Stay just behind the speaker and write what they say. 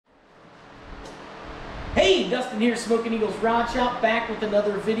Hey, Dustin here, Smokin' Eagles Rod Shop, back with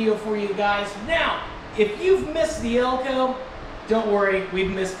another video for you guys. Now, if you've missed the Elco, don't worry,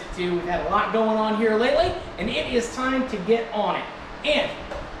 we've missed it too. We've had a lot going on here lately, and it is time to get on it. And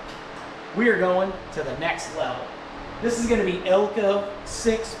we are going to the next level. This is going to be Elco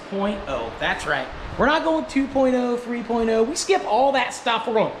 6.0. That's right. We're not going 2.0, 3.0. We skip all that stuff.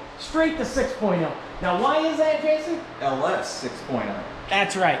 We're going straight to 6.0. Now, why is that, Jason? LS 6.0.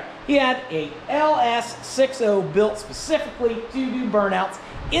 That's right. He had a LS 6.0 built specifically to do burnouts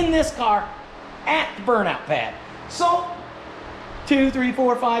in this car at the burnout pad. So, 2, 3,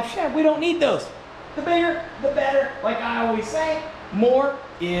 4, 5, shit, we don't need those. The bigger, the better. Like I always say, more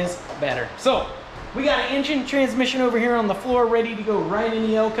is better. So, we got an engine transmission over here on the floor ready to go right in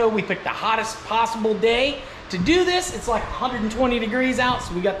the Elco. We picked the hottest possible day to do this. It's like 120 degrees out,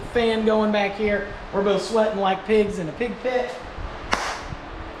 so we got the fan going back here. We're both sweating like pigs in a pig pit.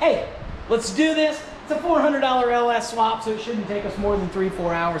 Hey, let's do this. It's a $400 LS swap, so it shouldn't take us more than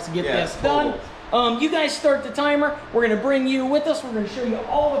 3-4 hours to get this done. You guys start the timer. We're gonna bring you with us. We're gonna show you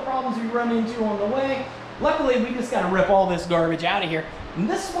all the problems we run into on the way. Luckily, we just gotta rip all this garbage out of here. And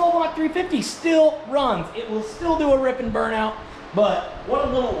this small block 350 still runs. It will still do a rip and burnout, but what a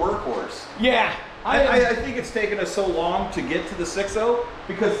little workhorse. Yeah. I think it's taken us so long to get to the 6.0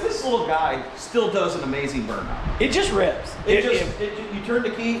 because this little guy still does an amazing burnout. It just rips. You turn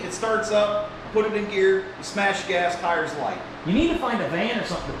the key, it starts up, put it in gear, you smash gas, tires light. You need to find a van or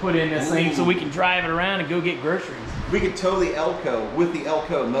something to put in this thing so we can drive it around and go get groceries. We could tow the Elco with the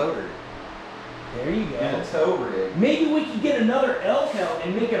Elco motor. There you go. And a tow rig. Maybe we could get another Elco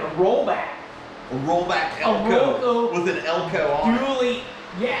and make it a rollback. A rollback Elco with an Elco on it.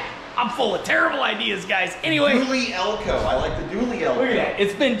 Yeah. I'm full of terrible ideas, guys. Anyway. Dually Elco. I like the dually Elco. Look at that.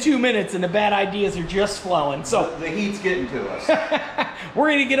 It's been 2 minutes and the bad ideas are just flowing. So the heat's getting to us. We're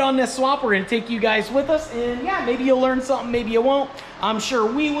going to get on this swap. We're going to take you guys with us. And yeah, maybe you'll learn something. Maybe you won't. I'm sure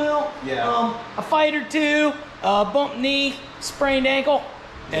we will. Yeah. A fight or two, bumped knee, sprained ankle.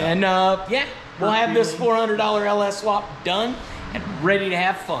 Yeah. And yeah, we'll have this $400 LS swap done and ready to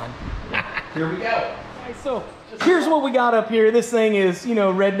have fun. Here we go. Right, so here's what we got up here. This thing is, you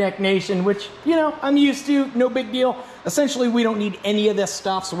know, Redneck Nation, which, you know, I'm used to. No big deal. Essentially, we don't need any of this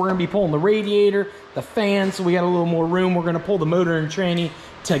stuff, so we're going to be pulling the radiator, the fan, so we got a little more room. We're going to pull the motor and tranny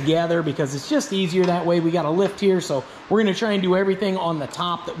together because it's just easier that way. We got a lift here, so we're going to try and do everything on the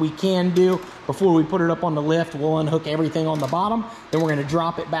top that we can do before we put it up on the lift. We'll unhook everything on the bottom, then we're going to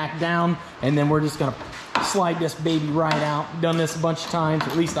drop it back down, and then we're just going to slide this baby right out. Done this a bunch of times,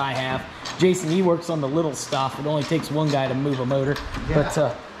 at least I have. Jason, he works on the little stuff. It only takes one guy to move a motor. Yeah.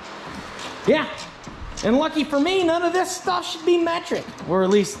 But yeah, and lucky for me, none of this stuff should be metric, or at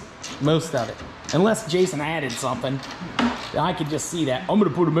least most of it, unless Jason added something. I could just see that. I'm gonna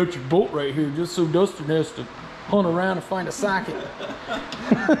put a metric bolt right here just so Dustin has to hunt around and find a socket.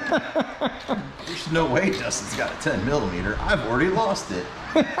 There's no way Dustin's got a 10mm. I've already lost it.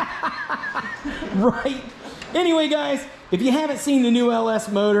 Right. Anyway, guys, if you haven't seen the new LS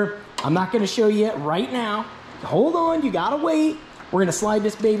motor, I'm not going to show you it right now. Hold on, you gotta wait. We're going to slide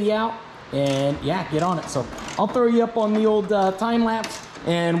this baby out and yeah, get on it. So I'll throw you up on the old time lapse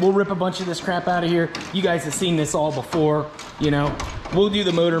and we'll rip a bunch of this crap out of here. You guys have seen this all before, you know. We'll do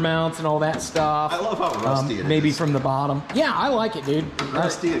the motor mounts and all that stuff. I love how rusty it is. Maybe from the bottom. Yeah, I like it, dude.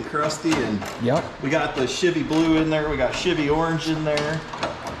 Rusty and crusty, and yep. We got the Chevy blue in there. We got Chevy orange in there.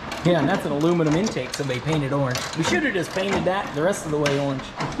 Yeah, and that's an aluminum intake somebody painted orange. We should have just painted that the rest of the way orange.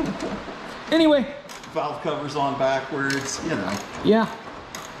 Anyway. Valve covers on backwards, you know. Yeah.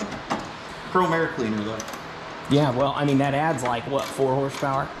 Chrome air cleaner, though. Yeah, well, I mean, that adds like, what, 4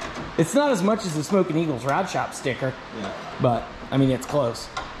 horsepower? It's not as much as the Smokin' Eagles Rod Shop sticker. Yeah. But, I mean, it's close.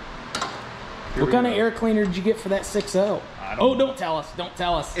 What kind of air cleaner did you get for that 6.0? Oh, don't tell us. Don't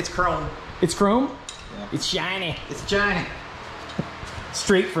tell us. It's chrome. It's chrome? Yeah. It's shiny. It's shiny.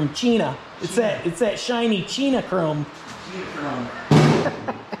 Straight from China. It's that shiny China chrome. China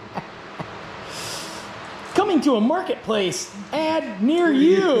chrome. Coming to a marketplace ad near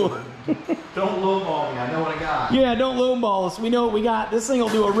you. Don't lowball me. I know what I got. Yeah, don't lowball us. We know what we got. This thing will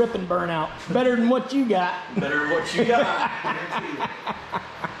do a rip and burnout. Better than what you got. Better than what you got.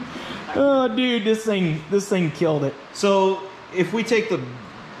 Oh, dude, this thing killed it. So if we take the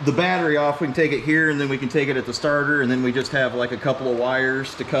battery off, we can take it here, and then we can take it at the starter, and then we just have like a couple of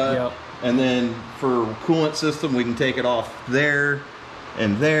wires to cut. Yep. And then for coolant system, we can take it off there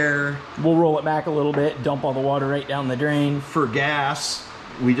and there. We'll roll it back a little bit, dump all the water right down the drain. For gas,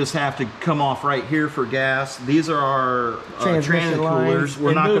 we just have to come off right here for gas. These are our transit coolers.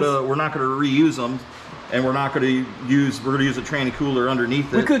 We're not gonna reuse them. and we're not going to use a tranny cooler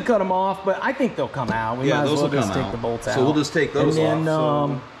underneath it. We could cut them off, but I think they'll come out. We might as well just take the bolts out. So we'll just take those and then,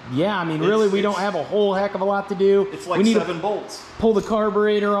 off. yeah, I mean, really, we don't have a whole heck of a lot to do. It's like we need 7 bolts. Pull the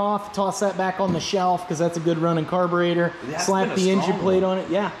carburetor off, toss that back on the shelf because that's a good running carburetor. Slap the engine plate on it.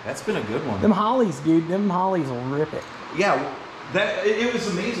 Yeah, that's been a good one. Them Hollies, dude. Them Hollies will rip it. Yeah. It was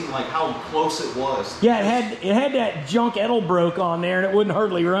amazing, like how close it was. Yeah, it had that junk Edelbroke on there, and it wouldn't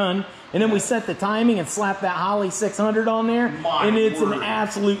hardly run. And then we set the timing and slapped that Holly 600 on there, and it's an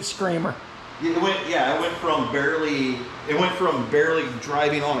absolute screamer. It went from barely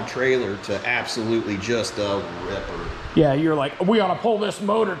driving on a trailer to absolutely just a ripper. Yeah, you're like, we ought to pull this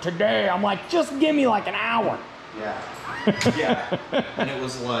motor today. I'm like, just give me like an hour. Yeah, yeah, and it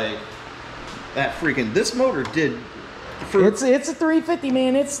was like that freaking. This motor did. It's a 350,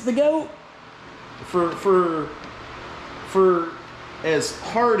 man. It's the GOAT. For as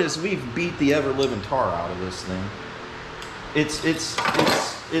hard as we've beat the ever living tar out of this thing, it's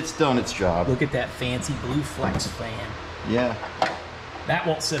done its job. Look at that fancy blue flex fan. Yeah. That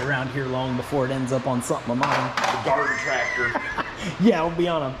won't sit around here long before it ends up on something of mine. The garden tractor. Yeah, it'll be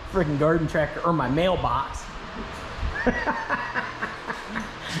on a freaking garden tractor or my mailbox.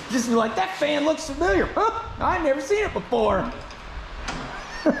 Just be like, that fan looks familiar. Huh? I've never seen it before.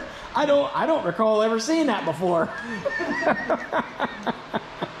 I don't recall ever seeing that before.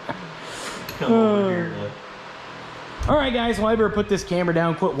 Come over here, look. All right, guys. Well, I better put this camera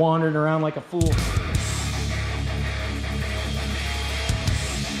down. Quit wandering around like a fool.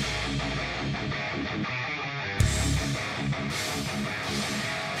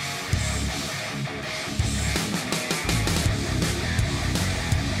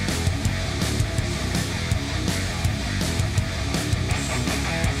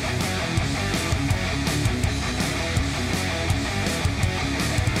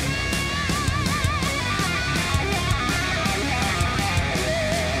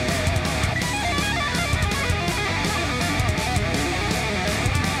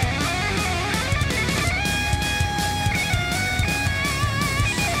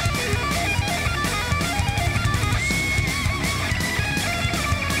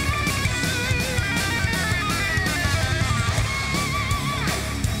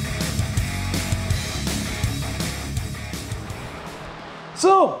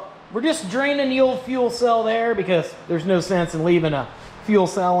 So, we're just draining the old fuel cell there because there's no sense in leaving a fuel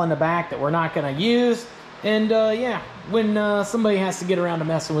cell in the back that we're not going to use. And yeah, when somebody has to get around to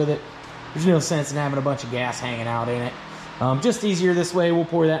messing with it, there's no sense in having a bunch of gas hanging out in it. Just easier this way. We'll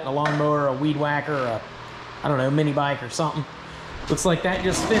pour that in a lawnmower, a weed whacker, or a, I don't know, mini bike or something. Looks like that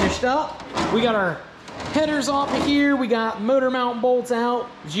just finished up. We got our headers off of here. We got motor mount bolts out.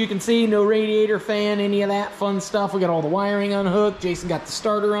 As you can see, no radiator fan, any of that fun stuff. We got all the wiring unhooked. Jason got the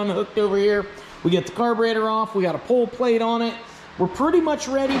starter unhooked over here. We got the carburetor off. We got a pull plate on it. We're pretty much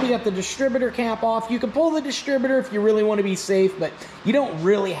ready. We got the distributor cap off. You can pull the distributor if you really want to be safe, but you don't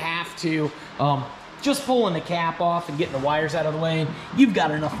really have to. Just pulling the cap off and getting the wires out of the way, and you've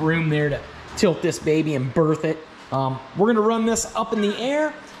got enough room there to tilt this baby and berth it. We're going to run this up in the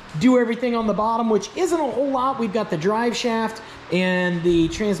air, do everything on the bottom, which isn't a whole lot. We've got the drive shaft and the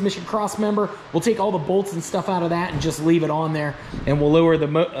transmission cross member. We'll take all the bolts and stuff out of that and just leave it on there, and we'll lower the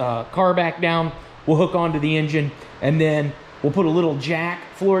car back down. We'll hook onto the engine, and then we'll put a little jack,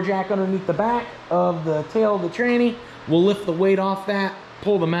 floor jack underneath the back of the tail of the tranny. We'll lift the weight off that,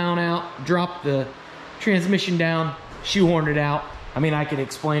 pull the mount out, drop the transmission down, shoehorn it out. I mean, I could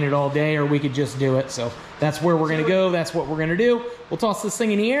explain it all day, or we could just do it. So that's where we're gonna go. That's what we're gonna do. We'll toss this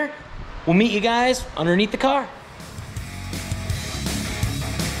thing in the air. We'll meet you guys underneath the car.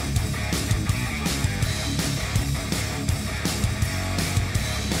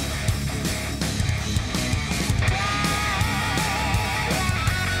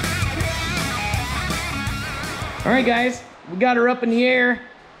 All right, guys, we got her up in the air.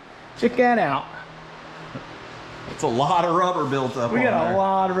 Check that out. It's a lot of rubber built up. We got a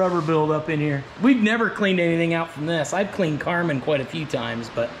lot of rubber build up in here. We've never cleaned anything out from this. I've cleaned Carmen quite a few times,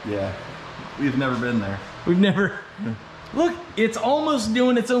 but yeah, we've never been there. We've never. Look, it's almost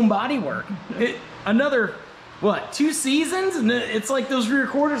doing its own body work. Another, what, 2 seasons, and it's like those rear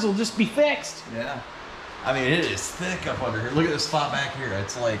quarters will just be fixed. Yeah, I mean, it is thick up under here. Look at this spot back here.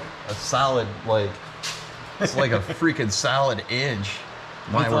 It's like a solid, it's like a freaking solid inch.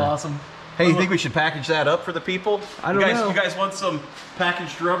 That's awesome. Hey, you think we should package that up for the people? I don't know. You guys want some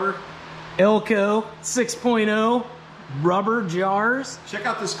packaged rubber? Elco 6.0 rubber jars. Check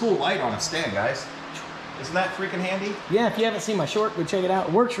out this cool light on a stand, guys. Isn't that freaking handy? Yeah, if you haven't seen my short, go check it out.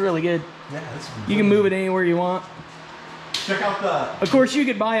 It works really good. Yeah, this is You can move it anywhere you want. Check out the... Of course, you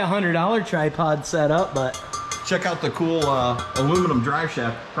could buy a $100 tripod setup, but... Check out the cool aluminum drive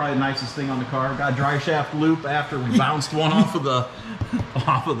shaft. Probably the nicest thing on the car. Got a drive shaft loop after we bounced one off of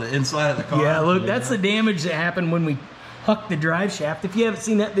the inside of the car. Yeah, look, that's the damage that happened when we hucked the drive shaft. If you haven't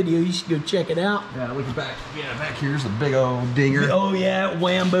seen that video, you should go check it out. Yeah, look back. Yeah, back here's a big old dinger. Oh yeah,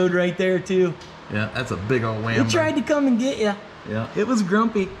 whamboed right there too. Yeah, that's a big old whambo. He tried to come and get you. Yeah. It was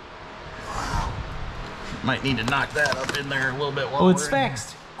grumpy. Might need to knock that up in there a little bit while Oh, it's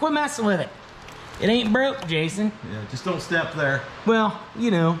fixed. Quit messing with it. It ain't broke, Jason. Yeah, just don't step there. Well, you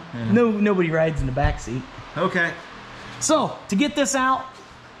know, nobody rides in the back seat. Okay. So, to get this out,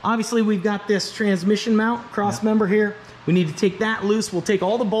 obviously we've got this transmission mount, cross member here. We need to take that loose. We'll take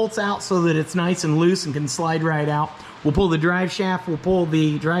all the bolts out so that it's nice and loose and can slide right out. We'll pull the drive shaft, we'll pull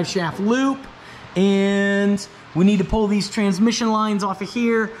the drive shaft loop, and we need to pull these transmission lines off of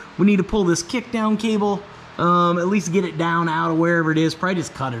here. We need to pull this kick down cable, at least get it down out of wherever it is. Probably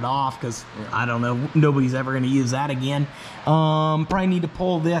just cut it off because I don't know, nobody's ever going to use that again. Probably need to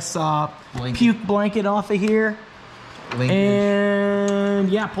pull this puke blanket off of here. Linkage. And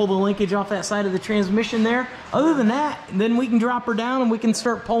yeah, pull the linkage off that side of the transmission there. Other than that, then we can drop her down and we can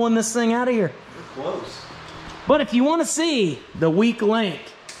start pulling this thing out of here. We're close. But if you want to see the weak link,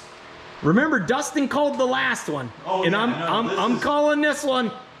 remember Dustin called the last one, and I'm calling this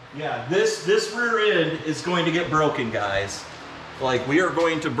one. Yeah, this rear end is going to get broken, guys. Like, we are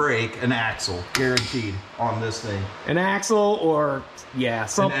going to break an axle, guaranteed, on this thing. An axle, or yeah,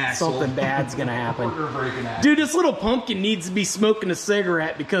 something bad's gonna happen. We're gonna break an axle. Dude, this little pumpkin needs to be smoking a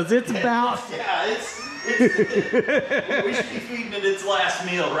cigarette because it's about. Yeah, we should be feeding it its last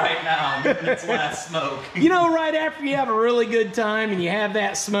meal right now, getting its last smoke. You know, right after you have a really good time and you have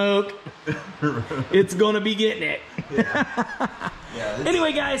that smoke, it's gonna be getting it. Yeah,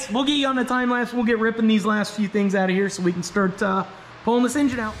 anyway, guys, we'll get you on the time lapse. We'll get ripping these last few things out of here so we can start pulling this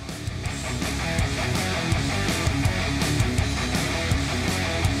engine out.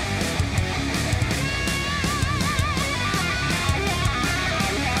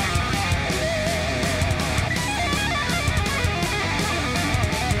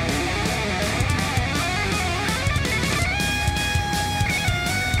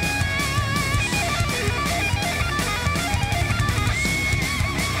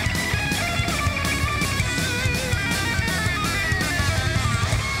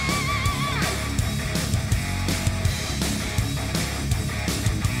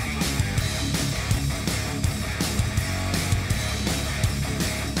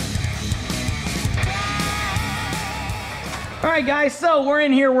 Alright guys, so we're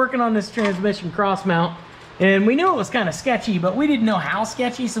in here working on this transmission cross mount, and we knew it was kind of sketchy, but we didn't know how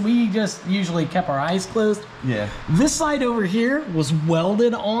sketchy, so we just usually kept our eyes closed. Yeah. This side over here was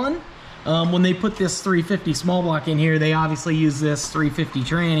welded on. When they put this 350 small block in here, they obviously used this 350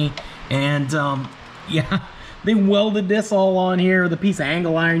 tranny, and yeah, they welded this all on here with a piece of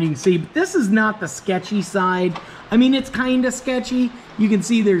angle iron, you can see, but this is not the sketchy side. I mean, it's kind of sketchy. You can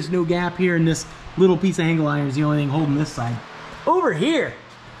see there's no gap here, and this little piece of angle iron is the only thing holding this side. Over here,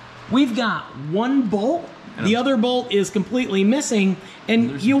 we've got one bolt. The other bolt is completely missing,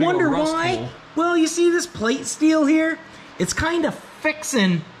 and you wonder why. Hole. Well, you see this plate steel here? It's kind of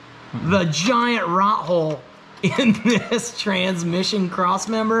fixing the giant rot hole in this transmission cross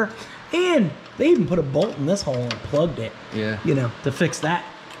member, and they even put a bolt in this hole and plugged it. Yeah. You know, to fix that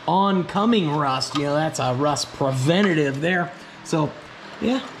oncoming rust. You know, that's a rust preventative there. So,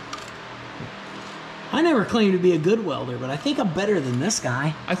 yeah. I never claimed to be a good welder, but I think I'm better than this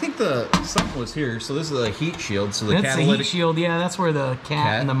guy. I think something was here. So this is a heat shield. So that's the heat shield. Yeah, that's where the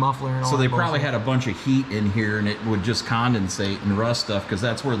cat and the muffler and all. So they probably had a bunch of heat in here, and it would just condensate and rust stuff because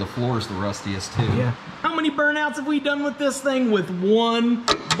that's where the floor is the rustiest too. Yeah. How many burnouts have we done with this thing? With one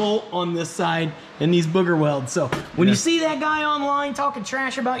bolt on this side and these booger welds. So when you see that guy online talking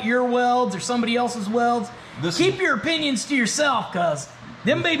trash about your welds or somebody else's welds, keep your opinions to yourself, cause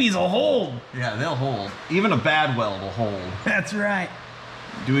them babies will hold. Yeah, they'll hold. Even a bad weld will hold. That's right.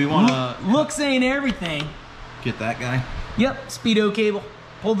 Do we want to... Looks ain't everything. Get that guy? Yep, speedo cable.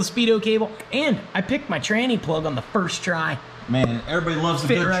 Pull the speedo cable. And I picked my tranny plug on the first try. Man, everybody loves a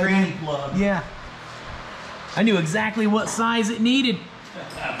good tranny plug. Yeah. I knew exactly what size it needed.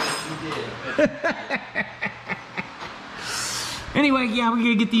 I bet you did. Anyway, yeah, we're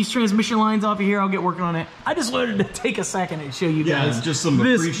gonna get these transmission lines off of here. I'll get working on it. I just wanted to take a second and show you guys just some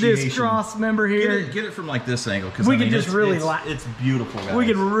appreciation. This cross member here. Get it from like this angle, because we can just really it's beautiful, guys. We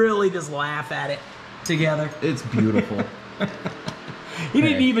can really just laugh at it together. It's beautiful. He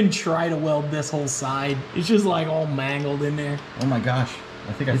didn't even try to weld this whole side. It's just like all mangled in there. Oh my gosh!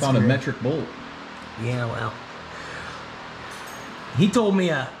 I think I found a metric bolt. Yeah, well. He told me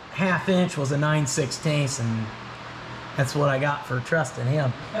a 1/2 inch was a 9/16, and that's what I got for trusting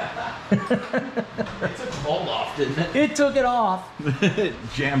him. It took the bolt off, didn't it? It took it off. It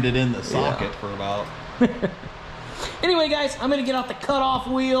jammed it in the socket for about... Anyway, guys, I'm going to get out the cutoff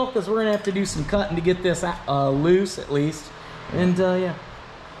wheel because we're going to have to do some cutting to get this loose at least. And yeah.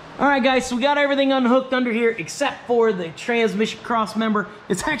 All right, guys, so we got everything unhooked under here except for the transmission cross member.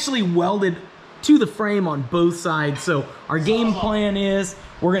 It's actually welded to the frame on both sides. So our game plan is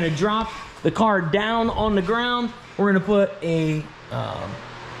we're going to drop the car down on the ground. We're going to put a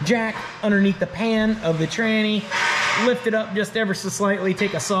jack underneath the pan of the tranny, lift it up just ever so slightly,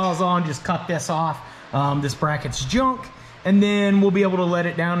 take a Sawzall and just cut this off. This bracket's junk, and then we'll be able to let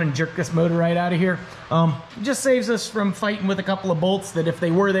it down and jerk this motor right out of here. It just saves us from fighting with a couple of bolts that if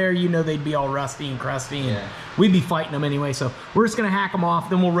they were there, you know, they'd be all rusty and crusty, and we'd be fighting them anyway. So we're just gonna hack them off,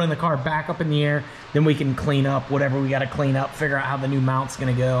 then we'll run the car back up in the air, then we can clean up whatever we gotta clean up, figure out how the new mount's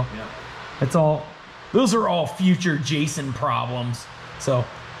gonna go. That's all. Those are all future Jason problems. So,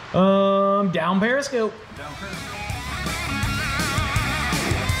 down Periscope. Down Periscope.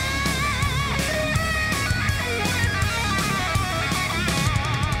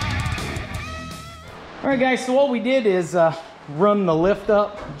 All right, guys, so what we did is run the lift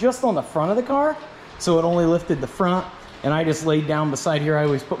up just on the front of the car. So it only lifted the front, and I just laid down beside here. I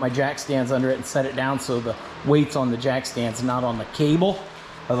always put my jack stands under it and set it down so the weight's on the jack stands, not on the cable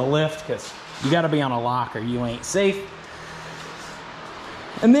of the lift, because you gotta be on a lock or you ain't safe.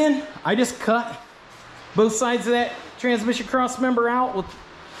 And then I just cut both sides of that transmission cross member out with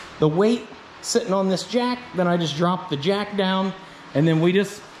the weight sitting on this jack. Then I just dropped the jack down, and then we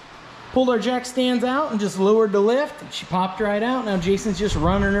just pulled our jack stands out and just lowered the lift, and she popped right out. Now Jason's just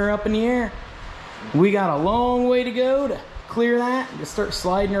running her up in the air. We got a long way to go to clear that and just start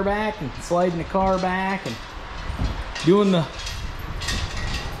sliding her back and sliding the car back and doing the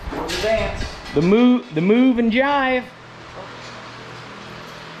dance, the move and jive.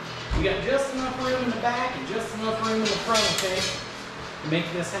 We got just enough room in the back and just enough room in the front, okay, to make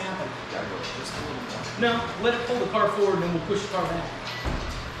this happen. Gotta go just a little more. No, let it pull the car forward and then we'll push the car back.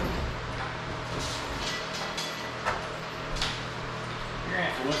 You're gonna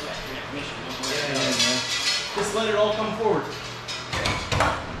have to lift that transmission. Just let it all come forward.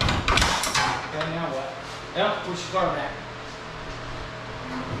 Okay, now what? Now push the car back.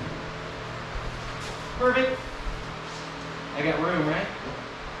 Perfect. I got room, right?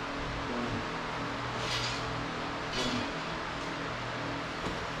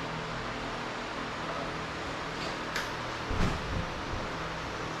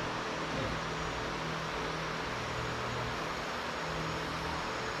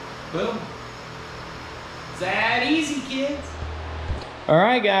 Boom. It's that easy, kids. All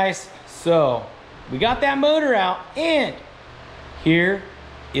right, guys. So we got that motor out, and here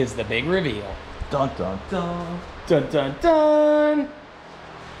is the big reveal. Dun dun dun. Dun dun dun.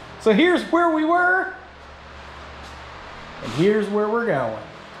 So here's where we were, and here's where we're going.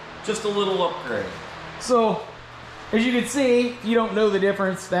 Just a little upgrade. So as you can see, if you don't know the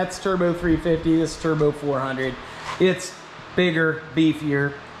difference, that's turbo 350, this is turbo 400. It's bigger,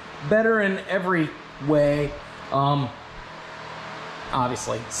 beefier, better in every way.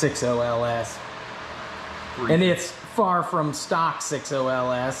 Obviously 6.0 LS, and it's far from stock 6.0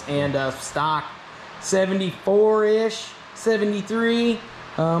 LS and stock 74-ish, 73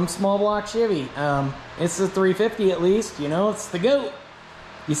 small block Chevy. It's the 350 at least, you know, it's the GOAT.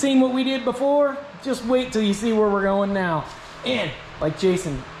 You seen what we did before? Just wait till you see where we're going now. And like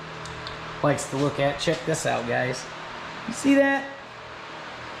Jason likes to look at, check this out, guys. You see that?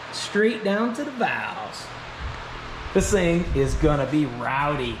 Straight down to the valves. This thing is gonna be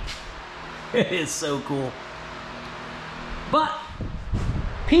rowdy. It is so cool. But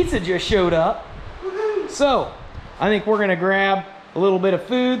pizza just showed up. So I think we're gonna grab a little bit of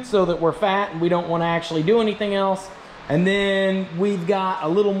food so that we're fat and we don't want to actually do anything else. And then we've got a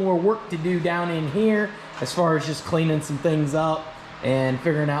little more work to do down in here as far as just cleaning some things up and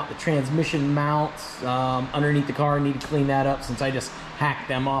figuring out the transmission mounts underneath the car. I need to clean that up since I just hacked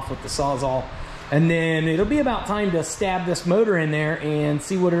them off with the Sawzall. And then it'll be about time to stab this motor in there and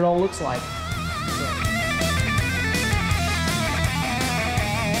see what it all looks like.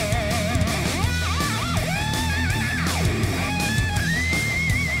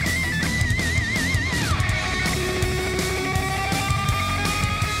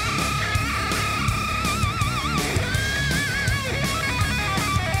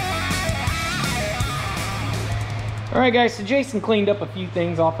 Alright guys, so Jason cleaned up a few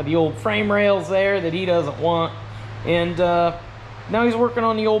things off of the old frame rails there that he doesn't want. And now he's working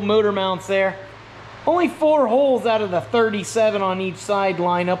on the old motor mounts there. Only 4 holes out of the 37 on each side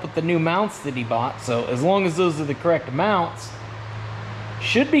line up with the new mounts that he bought. So as long as those are the correct mounts,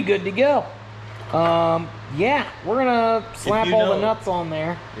 should be good to go. Yeah, we're gonna slap all the nuts on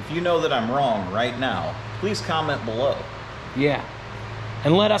there. If you know that I'm wrong right now, please comment below. Yeah,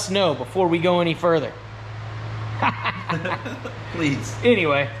 and let us know before we go any further. Please.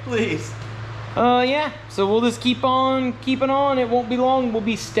 Anyway. Please. Yeah, so we'll just keep on keeping on. It won't be long. We'll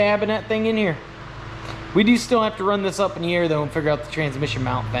be stabbing that thing in here. We do still have to run this up in the air, though, and figure out the transmission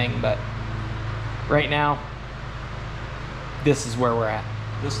mount thing, but right now, this is where we're at.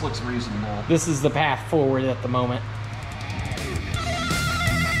 This looks reasonable. This is the path forward at the moment.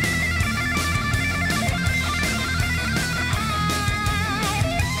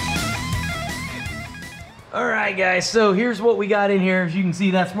 All right, guys, so here's what we got in here. As you can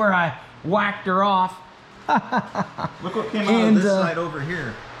see, that's where I whacked her off. Look what came out of this side over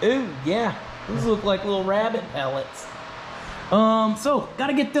here. Ooh, yeah. These look like little rabbit pellets. So,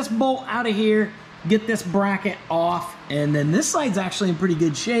 gotta get this bolt out of here, get this bracket off, and then this side's actually in pretty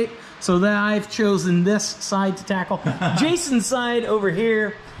good shape, so that I've chosen this side to tackle. Jason's side over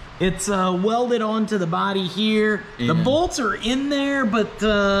here, it's welded onto the body here. Yeah. The bolts are in there, but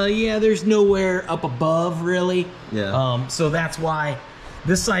yeah, there's nowhere up above, really. Yeah. So that's why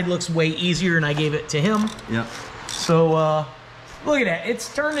this side looks way easier, and I gave it to him. Yep. So, look at that.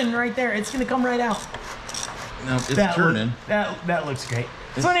 It's turning right there. It's going to come right out. No, it's turning. That looks great.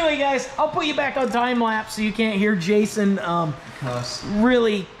 So anyway, guys, I'll put you back on time lapse so you can't hear Jason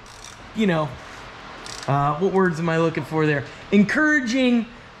really, you know, what words am I looking for there? Encouraging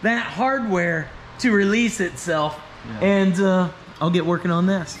that hardware to release itself. Yeah. And I'll get working on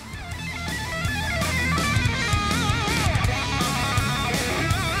this.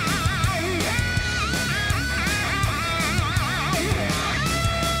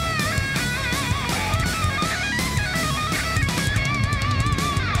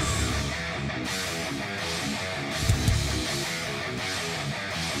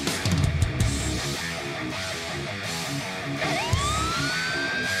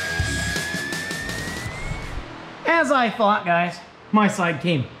 As I thought, guys, my side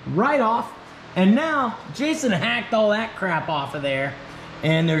came right off, and now Jason hacked all that crap off of there,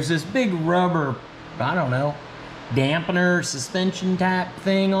 and there's this big rubber, I don't know, dampener, suspension type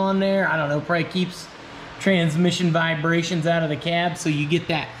thing on there. I don't know, probably keeps transmission vibrations out of the cab, so you get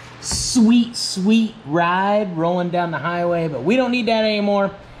that sweet, sweet ride rolling down the highway, but we don't need that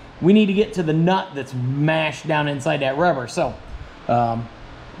anymore. We need to get to the nut that's mashed down inside that rubber. So,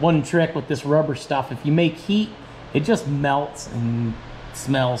 one trick with this rubber stuff, if you make heat, it just melts and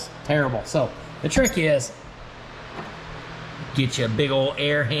smells terrible. So the trick is, get you a big old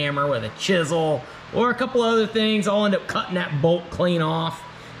air hammer with a chisel or a couple other things. I'll end up cutting that bolt clean off,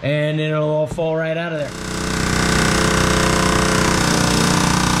 and then it'll all fall right out of there.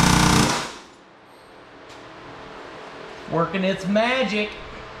 Working its magic.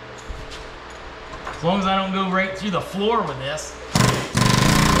 As long as I don't go right through the floor with this.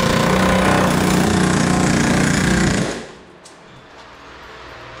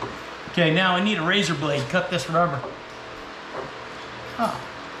 Okay, now I need a razor blade. Cut this rubber. Oh.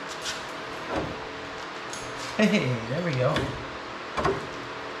 Hey, there we go.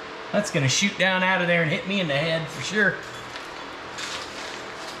 That's gonna shoot down out of there and hit me in the head for sure.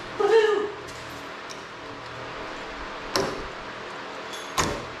 Woohoo!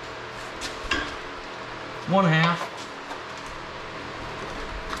 One half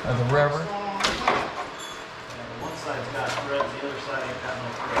of the rubber. One side's got thread, the other side ain't got no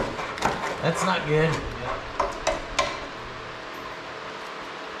thread. That's not good. Yeah.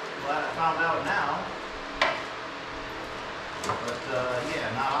 Glad I found out now. But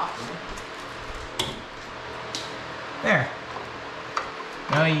yeah, not often. There.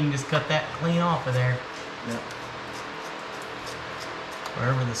 Now you can just cut that clean off of there. Yep.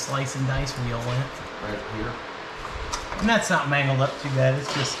 Wherever the slice and dice wheel went. Right here. And that's not mangled up too bad.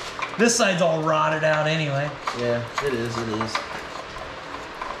 It's just, this side's all rotted out anyway. Yeah, it is, it is.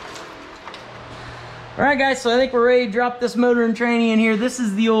 All right, guys, so I think we're ready to drop this motor and tranny in here. This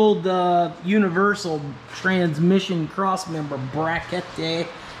is the old universal transmission crossmember bracket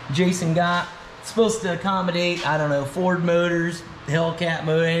Jason got. It's supposed to accommodate, I don't know, Ford motors, Hellcat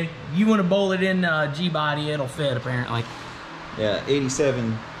motor. You want to bolt it in G-body, it'll fit apparently. Yeah,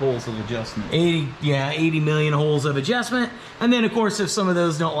 87 holes of adjustment. 80 million holes of adjustment. And then, of course, if some of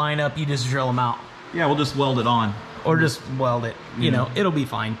those don't line up, you just drill them out. Yeah, we'll just weld it on. Or just weld it. You know, it'll be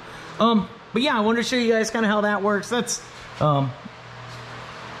fine. But yeah, I wanted to show you guys kind of how that works. That's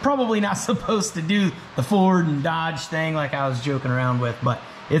probably not supposed to do the Ford and Dodge thing like I was joking around with, but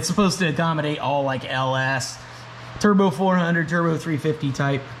It's supposed to accommodate all like LS, turbo 400, turbo 350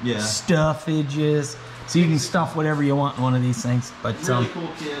 type stuffages. So you can stuff whatever you want in one of these things. But really cool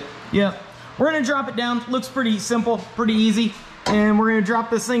kit. Yeah, we're gonna drop it down. Looks pretty simple, pretty easy. And we're gonna drop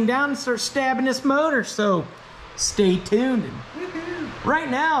this thing down and start stabbing this motor. So stay tuned. Right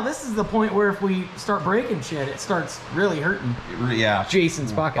now, this is the point where if we start breaking shit, it starts really hurting. Yeah.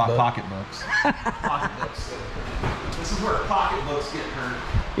 Jason's pocketbook. Pocketbooks. Pocketbooks. This is where pocketbooks get hurt.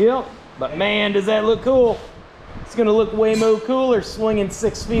 Yep, but man, does that look cool. It's gonna look way more cooler swinging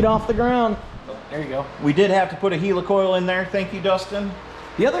 6 feet off the ground. Oh, there you go. We did have to put a helicoil in there. Thank you, Dustin.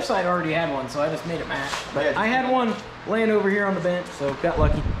 The other side already had one, so I just made it match. But Yeah, I had one laying over here on the bench, so got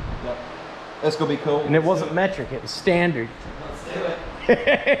lucky. Yep. That's gonna be cool. And it wasn't metric, it was standard. Let's do it.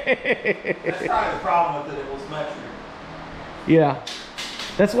 That's probably the problem with it. It was metric. Yeah,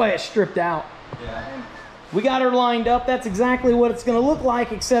 that's why it stripped out. Yeah. We got her lined up. That's exactly what it's gonna look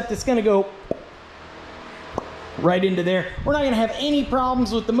like, except it's gonna go right into there. We're not gonna have any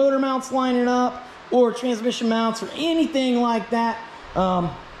problems with the motor mounts lining up or transmission mounts or anything like that.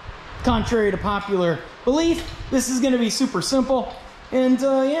 Contrary to popular belief, this is gonna be super simple. And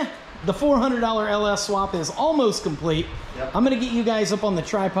yeah, the $400 LS swap is almost complete. Yep. I'm gonna get you guys up on the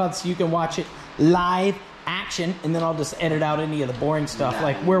tripod so you can watch it live action, and then I'll just edit out any of the boring stuff,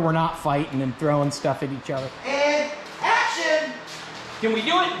 like where we're not fighting and throwing stuff at each other. And action! Can we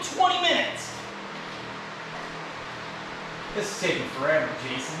do it in 20 minutes? This is taking forever,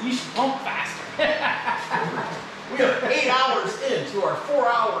 Jason. You should pump faster. We are 8 hours into our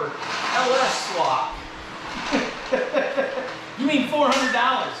 4-hour LS swap. You mean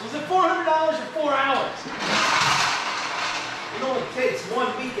 $400? Was it $400 or 4 hours? It only takes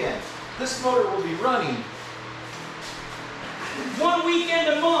 1 weekend. This motor will be running 1 weekend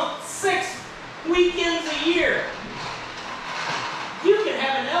a month, 6 weekends a year. You can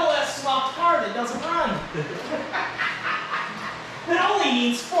have an LS swapped car that doesn't run. That only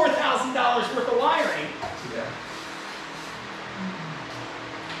needs $4,000 worth of wiring. Yeah.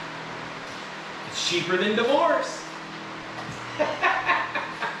 It's cheaper than divorce.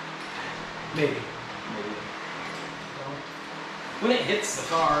 Maybe. When it hits the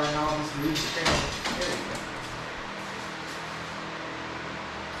car, then I'll just move the trailer. There you go.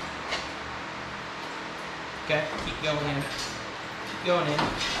 Okay, keep going in. Keep going in.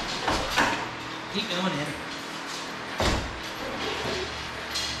 Keep going in.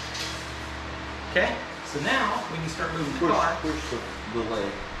 Okay, so now we can start moving the car. Push the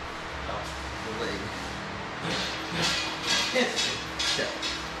leg. Oh, the leg. It's good.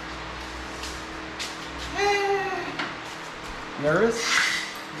 Okay. Nervous?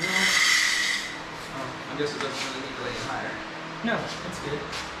 No. Oh, I guess it doesn't really need to lay it higher. No, that's good.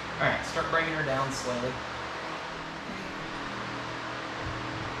 All right, start bringing her down slowly.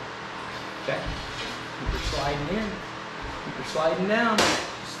 Okay. Keep her sliding in. Keep her sliding down.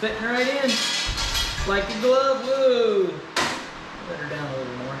 Just fitting right in. Like a glove. Whoa. Let her down a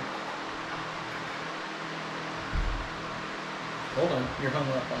little more. Hold on. You're hung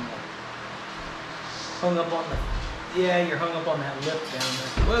up on the... Yeah, you're hung up on that lip down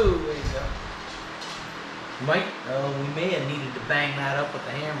there. Whoa, there you go. We may have needed to bang that up with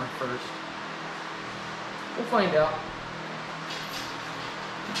the hammer first. We'll find out.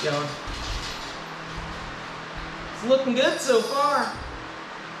 Keep going. It's looking good so far.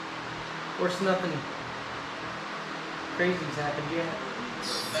 Of course, nothing crazy's happened yet.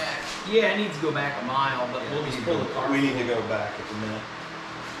 Back. Yeah, it needs to go back a mile, but we'll just pull the car. We need to go back at the minute.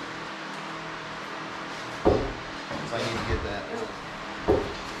 So I need to get that.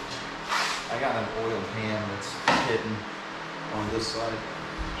 I got an oil pan that's hitting on this side.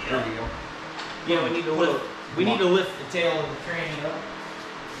 There we go. Yeah, we need to lift. We need to lift the tail of the tranny up.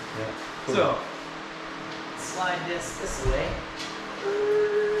 Yeah. So slide this way.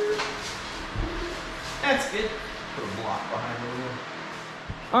 That's good. Put a block behind the wheel.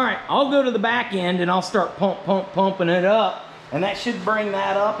 All right, I'll go to the back end and I'll start pumping it up. And that should bring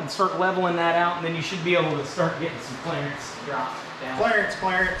that up and start leveling that out, and then you should be able to start getting some clearance to drop down. Clearance.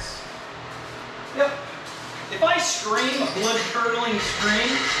 Yep. If I scream a blood-curdling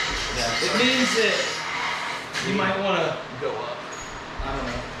scream, it means that you might want to go up. I don't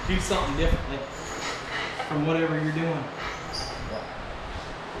know. Do something differently from whatever you're doing.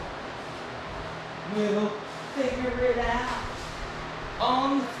 We'll figure it out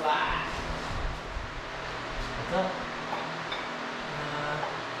on the fly. What's up?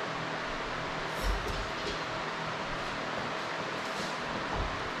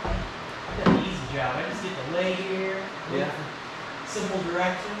 Job. I just get the lay here. Yeah. Simple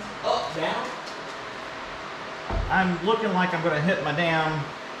directions. Up, down. I'm looking like I'm going to hit my damn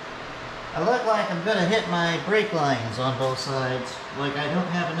I look like I'm gonna hit my brake lines on both sides. Like I don't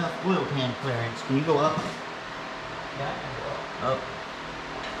have enough oil pan clearance. Can you go up? Yeah, I can go up. Up.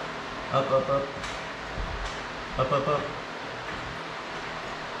 Up, up, up. Up, up, up.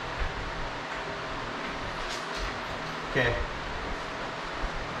 Okay.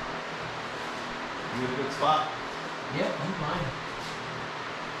 You in a good spot? Yep, I'm fine.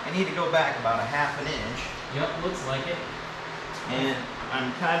 I need to go back about a half an inch. Yep, looks like it. And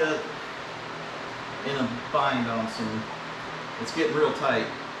I'm kind of in a bind on some, it's getting real tight.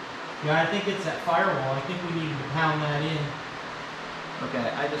 Yeah, I think it's that firewall. I think we need to pound that in. Okay,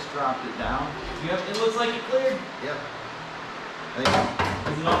 I just dropped it down. Yep, it looks like it cleared. Yep. Is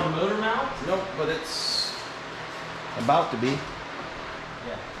it on the motor mount? Nope, but it's about to be.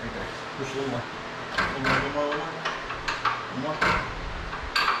 Yeah, right there. Push a little more. A little more, a little more, a little more. One more.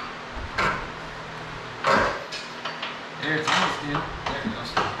 There it's almost, dude. There it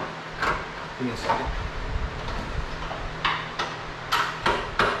goes. Give me a second.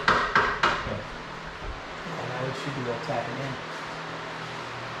 Now we should be able to tap it in.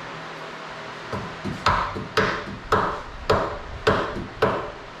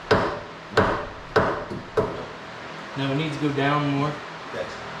 No, it needs to go down more. Okay.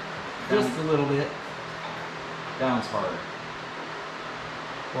 Just a little bit. Down's harder.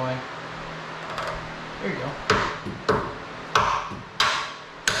 Why? There you go.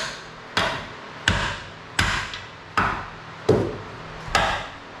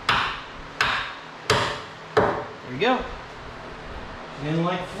 There you go. And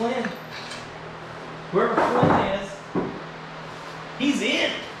like Flynn, whoever Flynn is, he's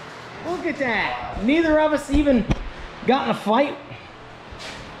in. Look at that. Neither of us even got in a fight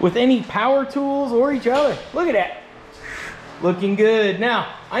with any power tools or each other. Look at that. Looking good.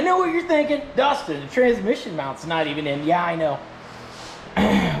 Now, I know what you're thinking. Dustin, the transmission mount's not even in. Yeah, I know.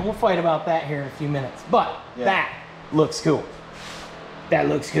 We'll fight about that here in a few minutes. But that looks cool. That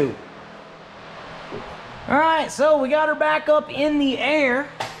looks cool. All right, so we got her back up in the air.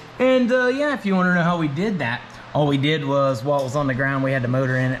 And yeah, if you want to know how we did that, all we did was, while it was on the ground, we had the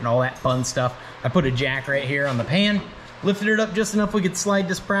motor in it and all that fun stuff. I put a jack right here on the pan, lifted it up just enough we could slide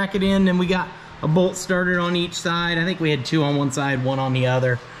this bracket in, and we got a bolt started on each side. I think we had two on one side, one on the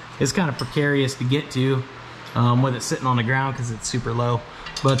other. It's kind of precarious to get to with it sitting on the ground because it's super low.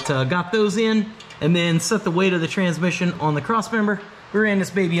 But got those in and then set the weight of the transmission on the cross member. We ran this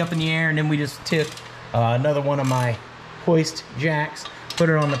baby up in the air, and then we just took another one of my hoist jacks, put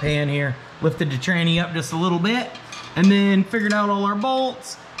it on the pan here, lifted the tranny up just a little bit, and then figured out all our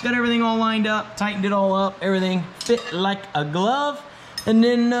bolts, got everything all lined up, tightened it all up, everything fit like a glove. And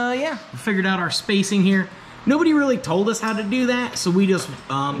then, yeah, figured out our spacing here. Nobody really told us how to do that, so we just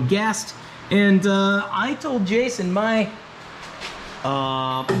guessed. And I told Jason my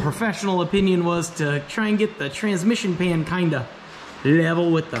professional opinion was to try and get the transmission pan kind of level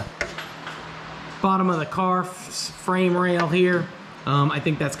with the bottom of the car frame rail here. I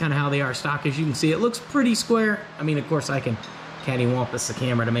think that's kind of how they are stock. As you can see, it looks pretty square. I mean, of course, I can cattywampus the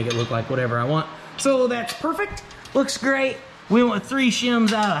camera to make it look like whatever I want. So that's perfect. Looks great. We went with 3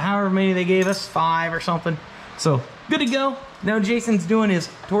 shims out of however many they gave us, 5 or something. So good to go. Now Jason's doing his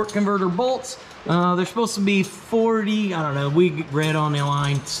torque converter bolts. They're supposed to be 40, I don't know, we read on the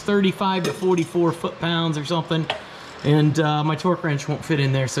line, it's 35 to 44 foot-pounds or something. And my torque wrench won't fit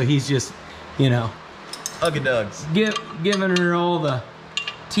in there, so he's just, you know, Ugga-dugs. giving her all the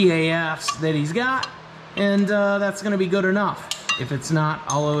TAFs that he's got. And that's gonna be good enough. If it's not,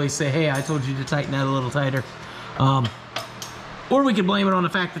 I'll always say, hey, I told you to tighten that a little tighter. Or we could blame it on the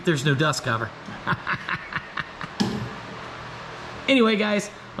fact that there's no dust cover. Anyway, guys,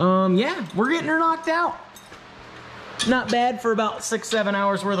 yeah, we're getting her knocked out. Not bad for about 6-7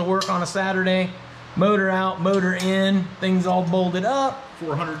 hours worth of work on a Saturday. Motor out, motor in, things all bolted up.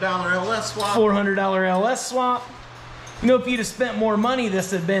 $400 LS swap. $400 LS swap. You know, if you'd have spent more money,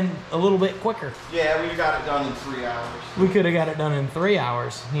 this would have been a little bit quicker. Yeah, we got it done in 3 hours. We could have got it done in 3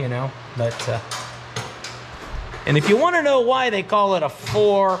 hours, you know, but and if you want to know why they call it a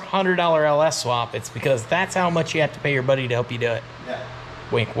 $400 LS swap, it's because that's how much you have to pay your buddy to help you do it. Yeah.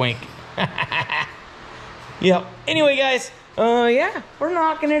 Wink, wink. Yep. Anyway, guys, yeah, we're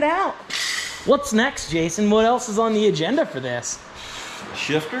knocking it out. What's next, Jason? What else is on the agenda for this?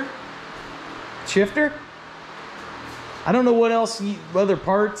 Shifter? Shifter? I don't know what else, other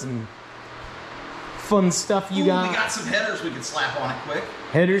parts and fun stuff you got. We got some headers we can slap on it quick.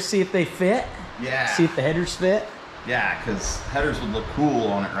 Headers, see if they fit. Yeah. See if the headers fit. Yeah, because headers would look cool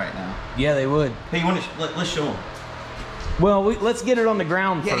on it right now. Yeah, they would. Hey, you want to let's show them. Well, let's get it on the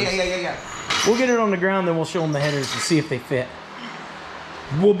ground first. Yeah. We'll get it on the ground, then we'll show them the headers and see if they fit.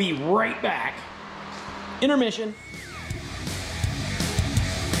 We'll be right back. Intermission.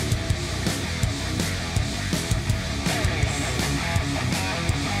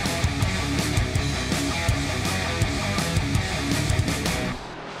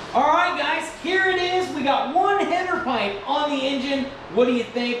 All right, guys, here it is. We got one header pipe on the engine. What do you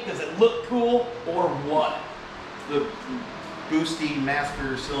think? Does it look cool or what? The boosty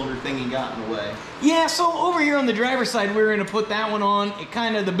master cylinder thingy got in the way. Yeah, so over here on the driver's side, we were gonna put that one on. It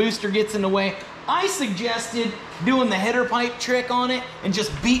kind of, the booster gets in the way. I suggested doing the header pipe trick on it and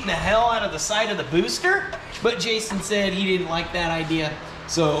just beating the hell out of the side of the booster, but Jason said he didn't like that idea.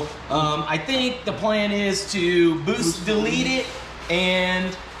 So I think the plan is to boost delete it,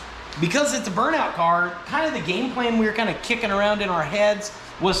 and because it's a burnout car, kind of the game plan we were kind of kicking around in our heads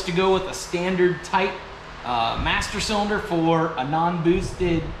was to go with a standard type master cylinder for a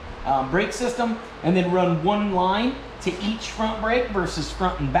non-boosted brake system, and then run one line to each front brake versus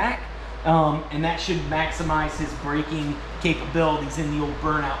front and back, and that should maximize his braking capabilities in the old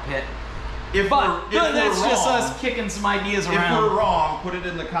burnout pit. That's just us kicking some ideas around. If we're wrong, put it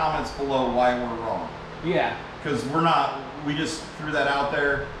in the comments below why we're wrong. Yeah. Because we just threw that out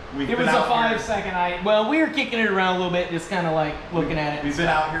there. It was a 5-second well, we were kicking it around a little bit, just kind of like looking at it. We've been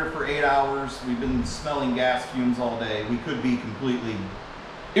out here for 8 hours. We've been smelling gas fumes all day. We could be completely...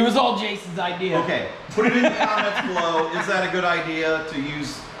 It was all Jason's idea. Okay, put it in the comments below. Is that a good idea to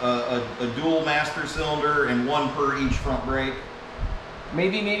use a dual master cylinder and one per each front brake?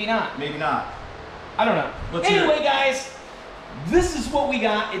 Maybe, maybe not. Maybe not. I don't know. Anyway, guys, this is what we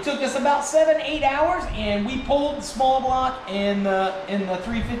got. It took us about 7-8 hours, and we pulled the small block and the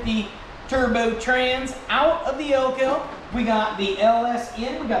 350 turbo trans out of the Elco. We got the LS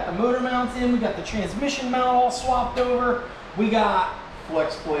in, we got the motor mounts in, we got the transmission mount all swapped over. We got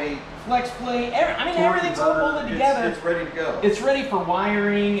flex plate. Everything's all bolted together. It's ready to go. It's ready for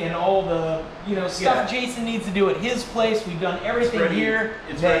wiring and all the stuff Jason needs to do at his place. We've done everything here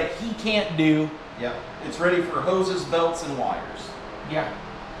that he can't do. Yep. It's ready for hoses, belts, and wires. Yeah.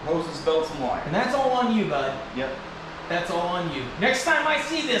 Hoses, belts, and wires. And that's all on you, bud. Yep. That's all on you. Next time I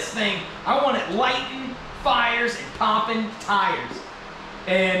see this thing, I want it lighting, fires, and popping tires.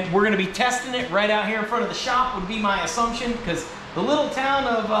 And we're going to be testing it right out here in front of the shop, would be my assumption, because the little town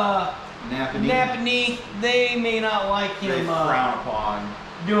of Napanee, they may not like him they frown upon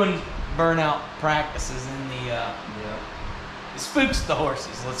doing burnout practices in the it spooks the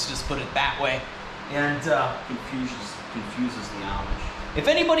horses, let's just put it that way. And confuses the Amish. If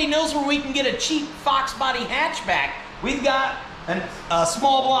anybody knows where we can get a cheap Fox body hatchback, we've got a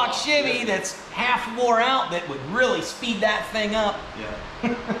small block Chevy that's half wore out that would really speed that thing up.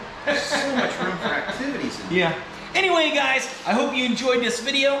 Yeah. So much room for activities in here. Yeah. Anyway, guys, I hope you enjoyed this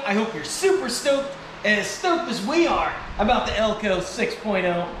video. I hope you're super stoked, as we are, about the Elco 6.0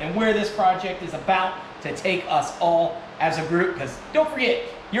 and where this project is about to take us all as a group. Because don't forget,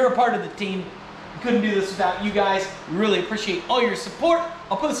 you're a part of the team. We couldn't do this without you guys. We really appreciate all your support.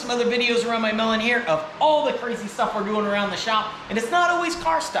 I'll put some other videos around my melon here of all the crazy stuff we're doing around the shop. And it's not always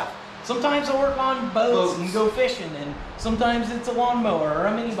car stuff. Sometimes I work on boats and go fishing, and sometimes it's a lawnmower or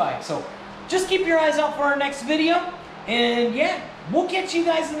a mini bike. So just keep your eyes out for our next video. And yeah, we'll catch you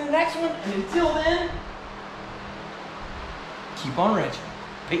guys in the next one. And until then, keep on wrenching.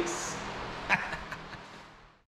 Peace.